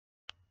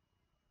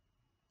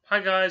Hi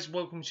guys,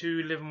 welcome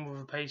to Living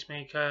with a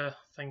Pacemaker.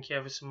 Thank you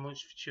ever so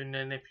much for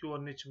tuning in. If you are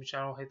new to my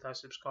channel, hit that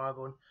subscribe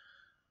button,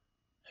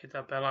 hit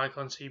that bell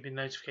icon so you'll be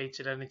notified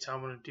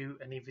anytime when I do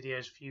any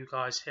videos for you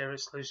guys here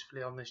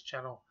exclusively on this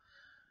channel.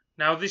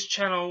 Now this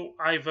channel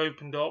I've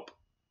opened up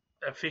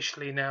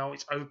officially now,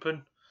 it's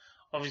open.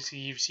 Obviously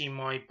you've seen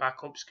my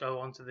backups go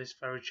onto this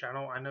very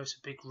channel. I know it's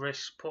a big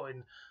risk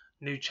putting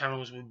new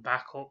channels with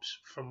backups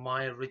from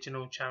my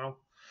original channel.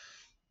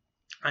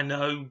 I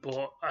know,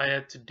 but I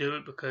had to do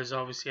it because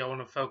obviously I want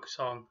to focus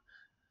on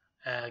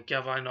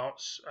Gavai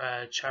Knott's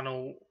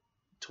channel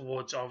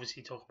towards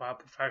obviously talk about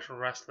professional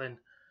wrestling,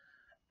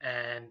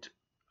 and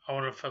I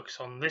want to focus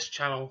on this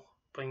channel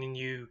bringing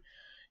you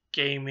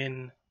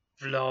gaming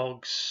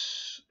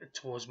vlogs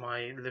towards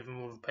my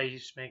Living with a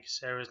Pacemaker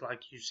series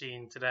like you've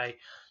seen today.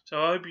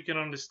 So I hope you can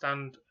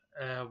understand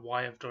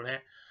why I've done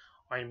it.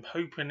 I'm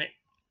hoping it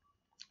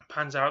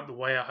pans out the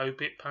way I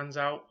hope it pans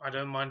out. I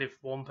don't mind if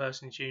one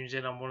person tunes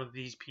in. I'm one of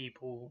these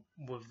people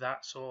with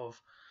that sort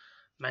of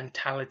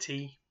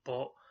mentality,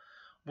 but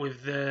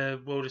with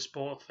the World of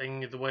Sport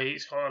thing, the way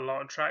it's got a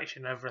lot of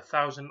traction, over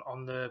 1,000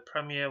 on the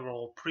premiere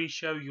or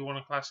pre-show, you want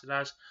to class it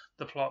as,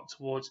 the plot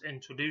towards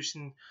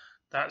introducing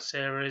that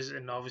series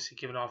and obviously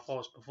giving our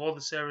thoughts before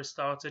the series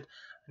started.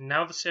 And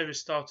now the series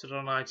started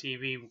on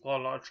ITV, we've got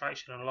a lot of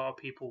traction and a lot of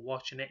people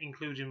watching it,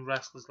 including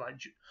wrestlers like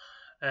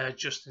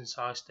Justin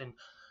Syston.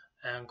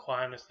 And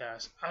quite honestly,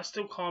 I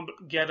still can't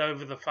get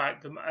over the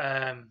fact that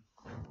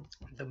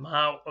the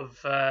amount of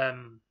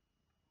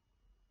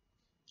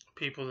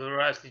people that are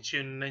actually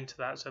tuning into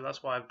that. So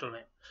that's why I've done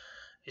it.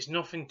 It's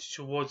nothing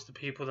towards the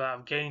people that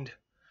I've gained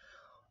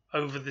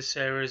over the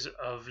series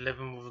of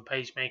Living with a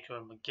Pacemaker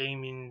and my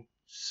gaming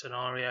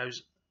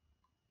scenarios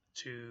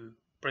to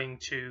bring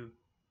to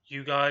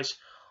you guys.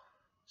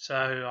 So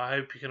I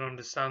hope you can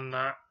understand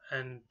that.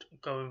 And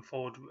going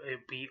forward, it'll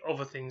be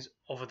other things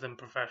other than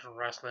professional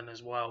wrestling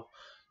as well.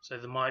 So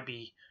there might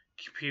be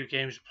computer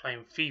games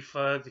playing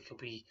FIFA. There could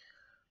be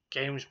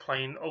games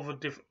playing other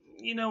different.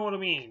 You know what I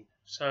mean.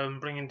 So I'm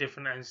bringing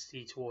different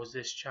entity towards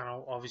this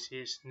channel. Obviously,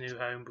 it's a new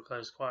home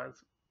because quite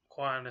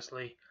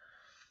honestly,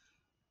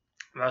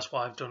 that's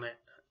why I've done it.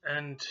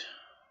 And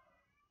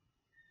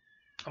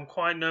I'm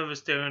quite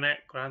nervous doing it.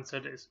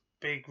 Granted, it's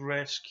a big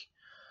risk,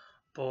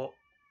 but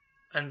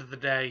end of the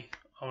day,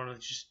 I want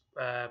to just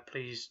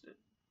please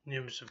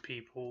numerous of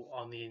people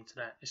on the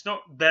internet. It's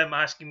not them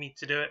asking me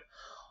to do it.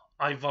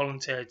 I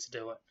volunteered to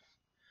do it.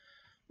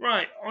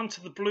 Right, on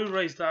to the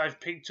Blu-rays that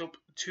I've picked up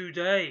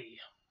today.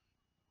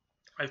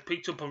 I've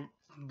picked up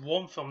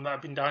one film that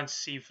I've been dying to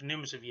see for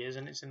numerous of years,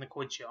 and it's in the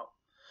quid shop.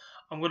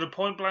 I'm going to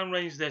point blank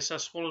range this. I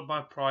swallowed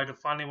my pride. I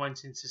finally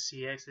went into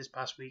CX this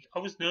past week. I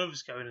was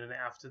nervous going in it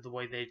after the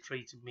way they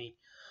treated me,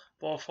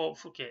 but I thought,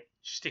 fuck it,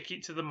 stick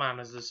it to the man,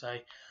 as they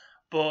say.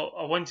 But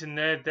I went in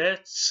there, their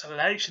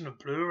selection of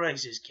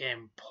Blu-rays is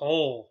getting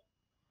poor.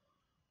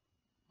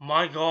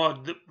 My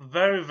God,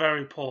 very,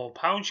 very poor.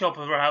 Pound Shop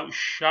are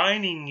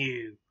outshining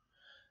you.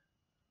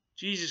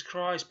 Jesus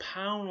Christ,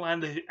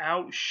 Poundland is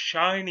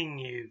outshining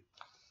you.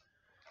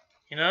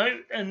 You know,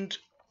 and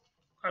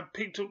I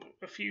picked up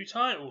a few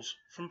titles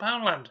from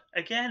Poundland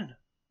again.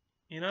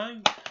 You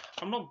know,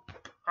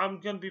 I'm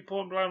going to be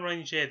putting blind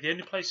range here. The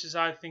only places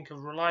I think are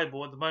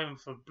reliable at the moment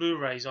for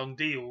Blu-rays on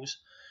deals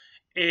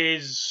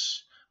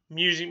is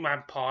Music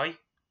Magpie,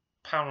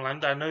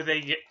 Poundland. I know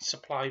they get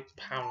supply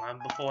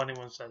Poundland before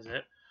anyone says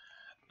it.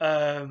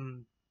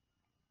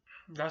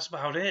 That's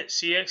about it.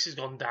 CX has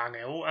gone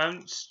downhill. I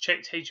haven't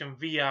checked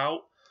HMV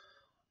out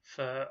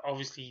for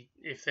obviously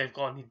if they've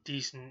got any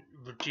decent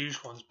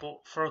reduced ones,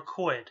 but for a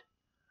quid,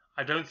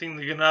 I don't think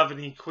they're gonna have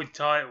any quid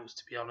titles,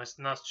 to be honest,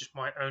 and that's just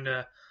my own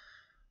a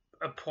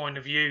point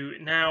of view.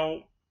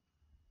 Now,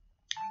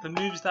 the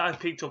moves that I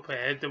picked up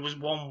here, there was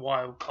one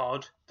wild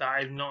card that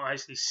I've not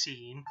actually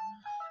seen,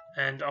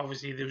 and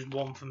obviously there was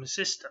one for my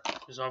sister,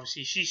 because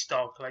obviously she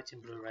started collecting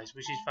Blu-rays,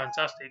 which is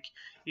fantastic,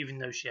 even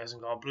though she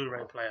hasn't got a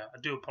Blu-ray player. I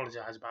do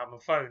apologise about my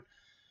phone.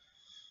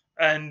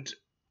 And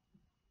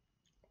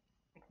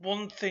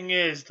one thing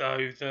is,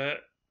 though, that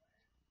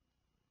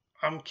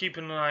I'm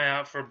keeping an eye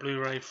out for a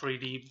Blu-ray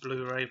 3D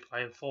Blu-ray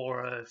player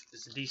for her. If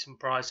there's a decent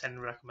price, any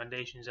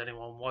recommendations,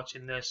 anyone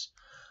watching this,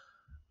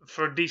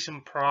 for a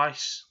decent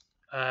price,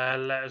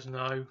 let us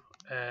know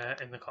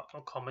in the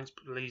comments,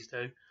 please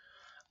do.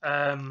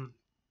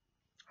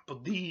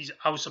 But these,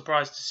 I was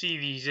surprised to see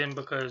these in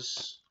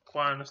because,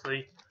 quite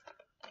honestly,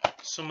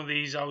 some of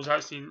these I was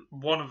actually,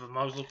 one of them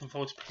I was looking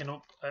forward to picking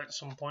up at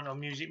some point on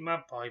Music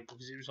Magpie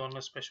because it was on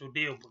a special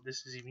deal, but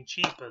this is even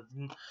cheaper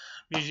than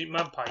Music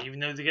Magpie, even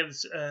though they get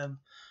this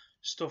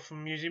stuff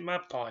from Music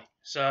Magpie.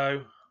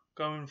 So,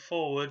 going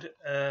forward,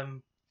 I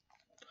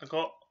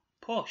got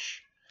Push.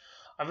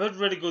 I've heard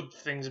really good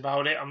things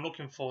about it. I'm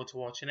looking forward to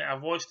watching it.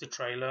 I've watched the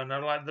trailer and I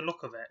like the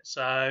look of it.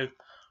 So,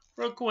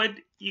 for a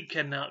quid, you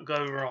cannot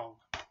go wrong.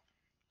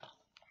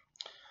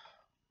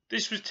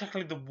 This was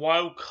technically the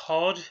wild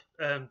card.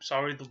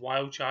 The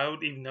wild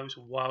child, even though it's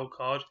a wild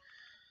card.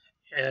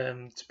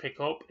 to pick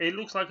up. It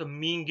looks like a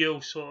Mean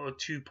Girls sort of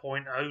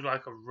 2.0,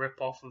 like a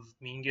rip-off of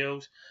Mean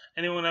Girls.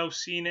 Anyone else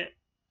seen it?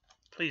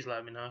 Please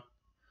let me know.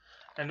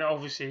 And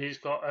obviously it's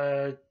got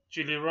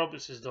Julia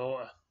Roberts'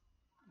 daughter.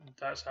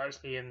 That's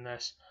actually in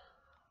this.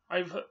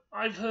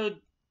 I've heard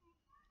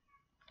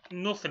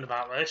nothing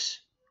about this.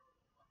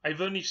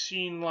 I've only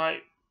seen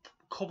like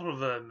a couple of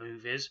her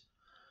movies.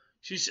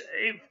 To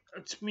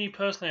me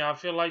personally, I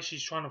feel like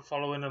she's trying to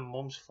follow in her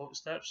mum's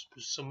footsteps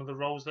with some of the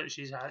roles that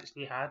she's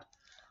actually had.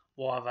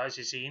 What I've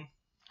actually seen.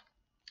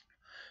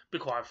 It'd be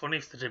quite funny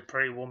if they did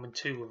Pretty Woman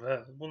 2 with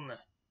her, wouldn't it?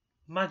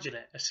 Imagine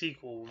it, a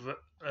sequel with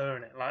her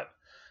in it. Like,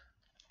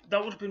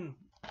 that would have been.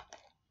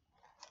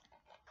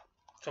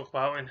 Talk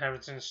about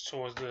inheritance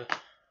towards the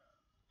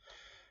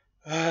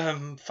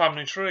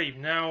family tree.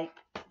 Now,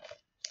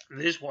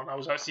 this one I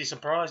was actually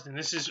surprised in.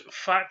 This is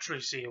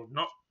factory sealed,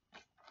 not.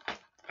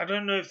 I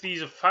don't know if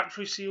these are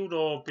factory sealed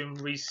or been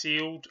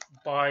resealed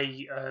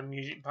by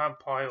Music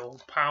Magpie or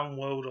Pound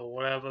World or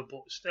whatever,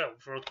 but still,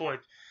 for a quid.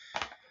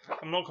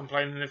 I'm not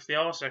complaining if they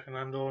are second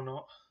hand or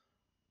not.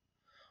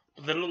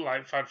 But they look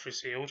like factory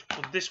sealed.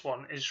 But this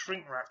one is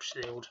shrink wrap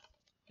sealed.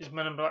 It's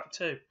Men in Black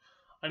 2.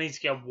 I need to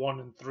get 1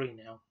 and 3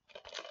 now.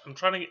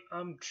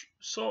 I'm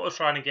sort of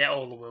trying to get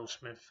all the Will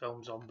Smith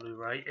films on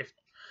Blu-ray. If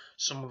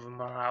some of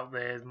them are out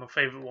there, my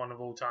favourite one of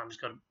all time has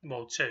got,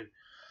 well, 2.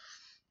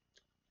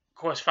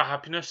 Quest for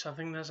Happiness, I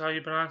think that's how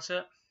you pronounce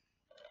it.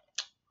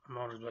 I'm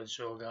not really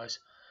sure, guys.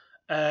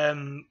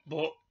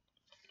 But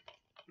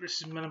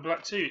this is Men in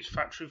Black 2. It's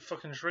factory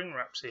fucking shrink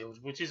wrap sealed,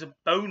 which is a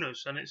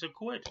bonus, and it's a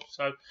quid.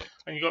 So,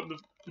 and you got the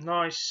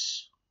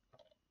nice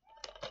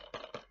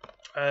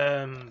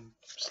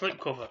slip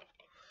cover.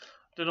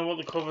 Don't know what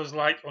the cover's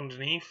like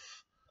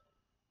underneath.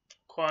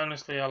 Quite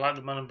honestly, I like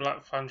the Men in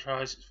Black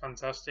franchise. It's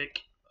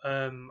fantastic.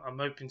 I'm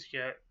hoping to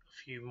get a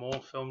few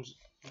more films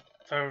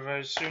very,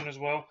 very soon as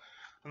well.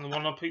 And the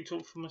one I picked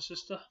up for my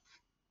sister,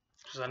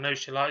 because I know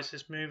she likes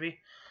this movie,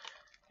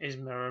 is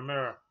Mirror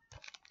Mirror.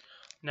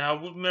 Now,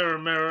 with Mirror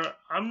Mirror,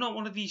 I'm not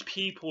one of these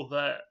people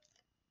that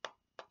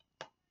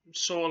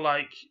sort of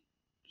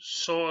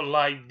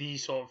like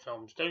these sort of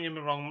films. Don't get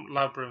me wrong,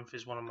 Labyrinth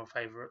is one of my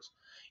favourites.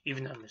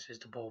 Even though my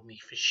sister bought me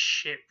for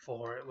shit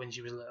for it when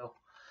she was little.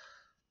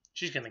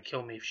 She's going to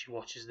kill me if she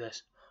watches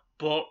this.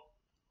 But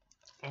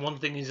one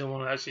thing is I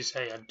want to actually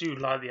say, I do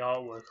like the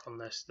artwork on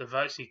this. They've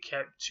actually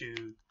kept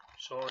to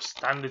sort of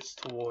standards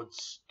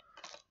towards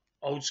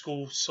old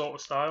school sort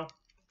of style.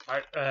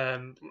 Like,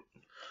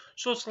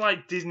 sort of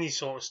like Disney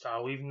sort of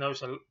style, even though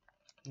it's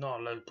not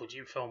a low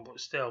budget film, but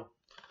still.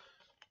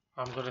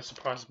 I'm going to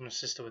surprise my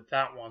sister with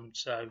that one.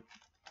 So,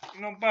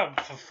 not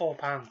bad for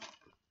 £4.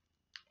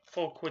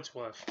 £4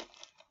 worth.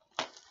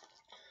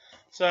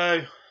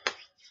 So,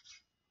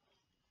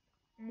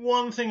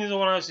 one thing is I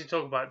want to actually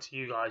talk about to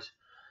you guys.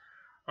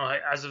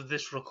 Alright, as of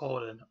this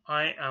recording,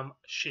 I am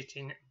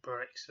shitting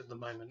bricks at the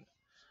moment.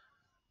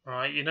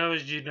 Alright,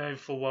 as you know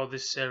full well,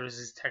 this series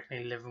is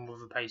technically living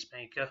with a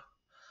pacemaker.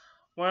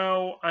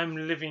 Well, I'm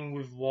living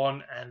with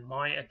one and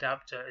my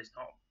adapter is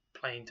not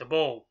playing to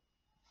ball.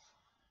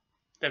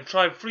 They've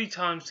tried 3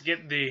 times to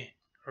get the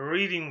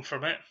reading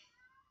from it,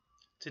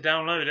 to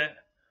download it,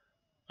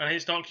 and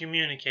it's not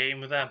communicating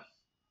with them.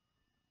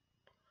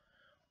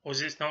 Or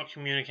is it not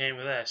communicating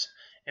with us?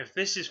 If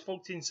this is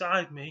fucked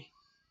inside me,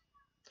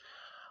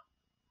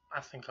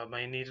 I think I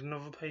may need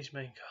another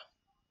pacemaker.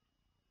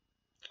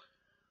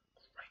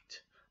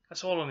 Great.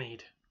 That's all I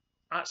need.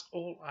 That's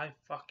all I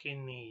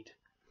fucking need.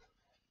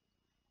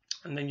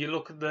 And then you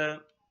look at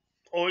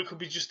or it could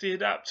be just the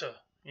adapter.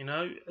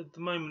 At the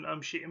moment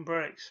I'm shitting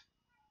bricks.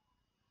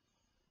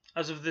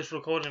 As of this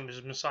recording, it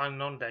was my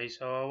signing on day,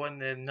 so I went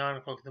there 9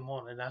 o'clock in the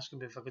morning asking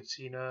me if I could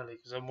see in early,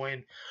 because I'm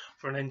waiting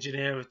for an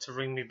engineer to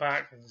ring me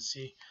back and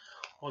see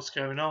what's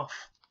going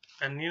off.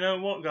 And you know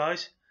what,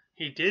 guys?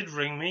 He did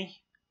ring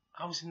me.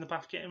 I was in the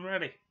bath getting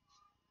ready.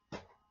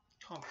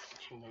 Can't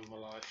fucking move my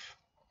life.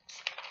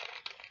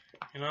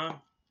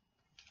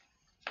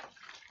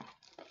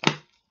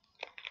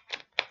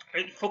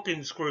 It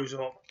fucking screws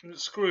up.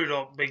 It's screwed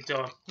up big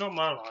time. Not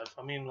my life.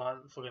 I mean,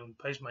 like, fucking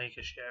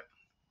pacemaker shit.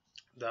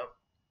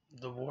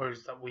 The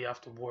worries that we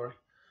have to worry.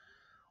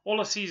 All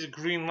I see is a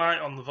green light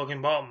on the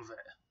fucking bottom of it.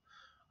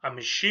 I'm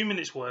assuming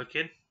it's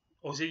working,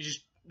 or is it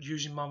just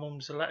using my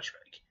mum's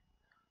electric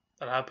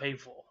that I pay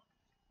for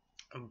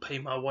and pay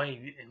my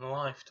way in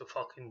life to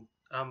fucking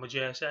have my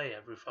JSA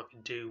every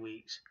fucking 2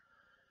 weeks?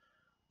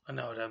 I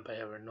know I don't pay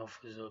her enough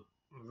as I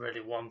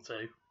really want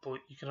to,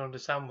 but you can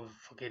understand with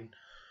fucking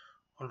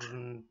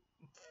 £145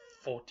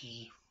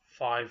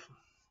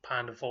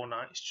 a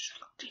fortnight, it's just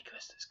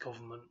ridiculous, this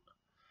government.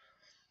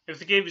 If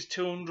they gave us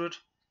 200,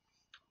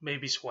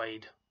 maybe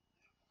swayed.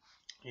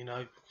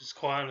 Because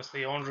quite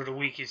honestly, 100 a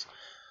week is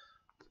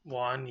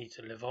what I need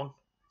to live on.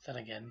 Then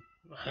again,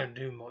 I don't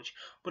do much.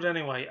 But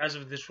anyway, as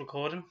of this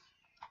recording,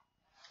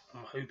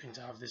 I'm hoping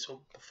to have this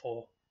up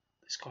before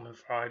this coming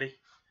Friday.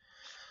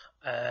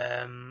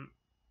 I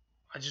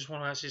just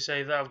want to actually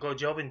say that I've got a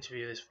job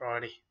interview this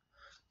Friday.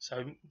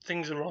 So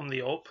things are on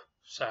the up.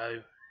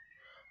 So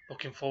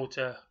looking forward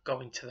to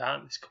going to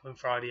that this coming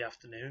Friday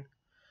afternoon.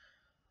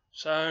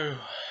 So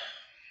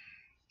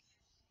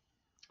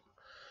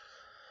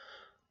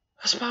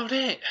that's about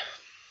it,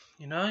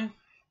 you know.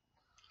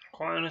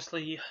 Quite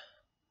honestly,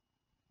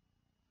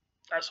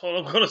 that's all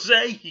I've got to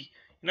say. You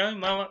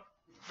know,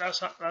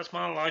 that's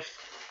my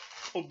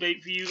life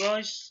update for you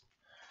guys.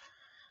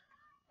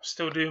 I'm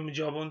still doing my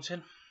job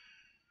hunting.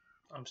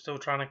 I'm still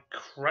trying to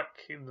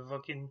crack the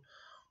fucking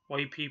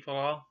way people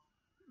are,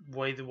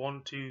 way they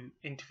want to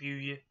interview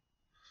you.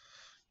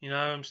 You know,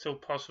 I'm still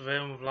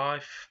persevering with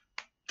life.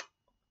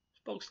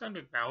 It's bog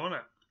standard now, isn't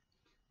it?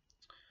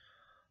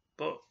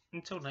 But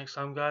until next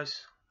time,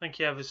 guys, thank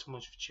you ever so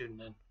much for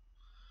tuning in.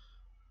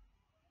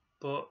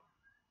 But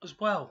as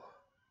well,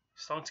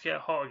 it's starting to get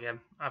hot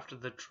again after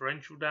the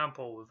torrential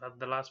downpour we've had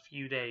the last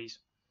few days.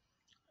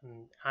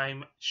 And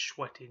I'm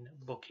sweating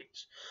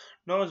buckets.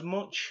 Not as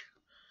much,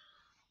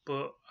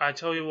 but I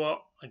tell you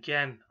what,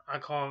 again, I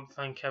can't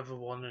thank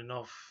everyone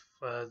enough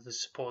for the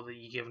support that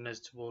you're giving us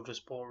towards the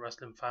Sport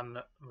Wrestling Fan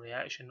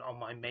Reaction on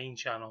my main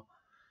channel.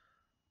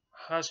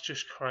 That's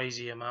just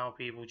crazy amount of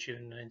people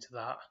tuning into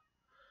that.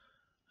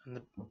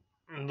 And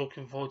I'm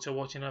looking forward to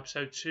watching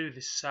episode 2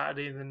 this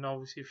Saturday, and then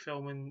obviously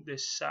filming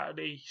this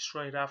Saturday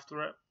straight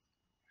after it.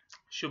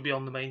 Should be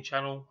on the main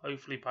channel,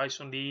 hopefully by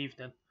Sunday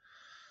evening.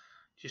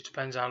 Just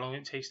depends how long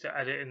it takes to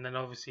edit, and then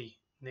obviously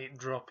Nick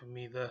dropping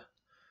me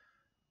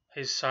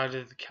his side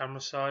of the camera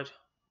side.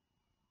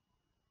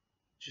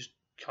 Just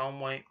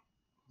can't wait.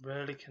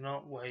 Really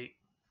cannot wait.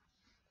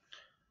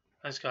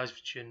 Thanks guys for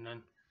tuning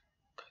in.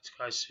 Catch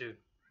you guys soon.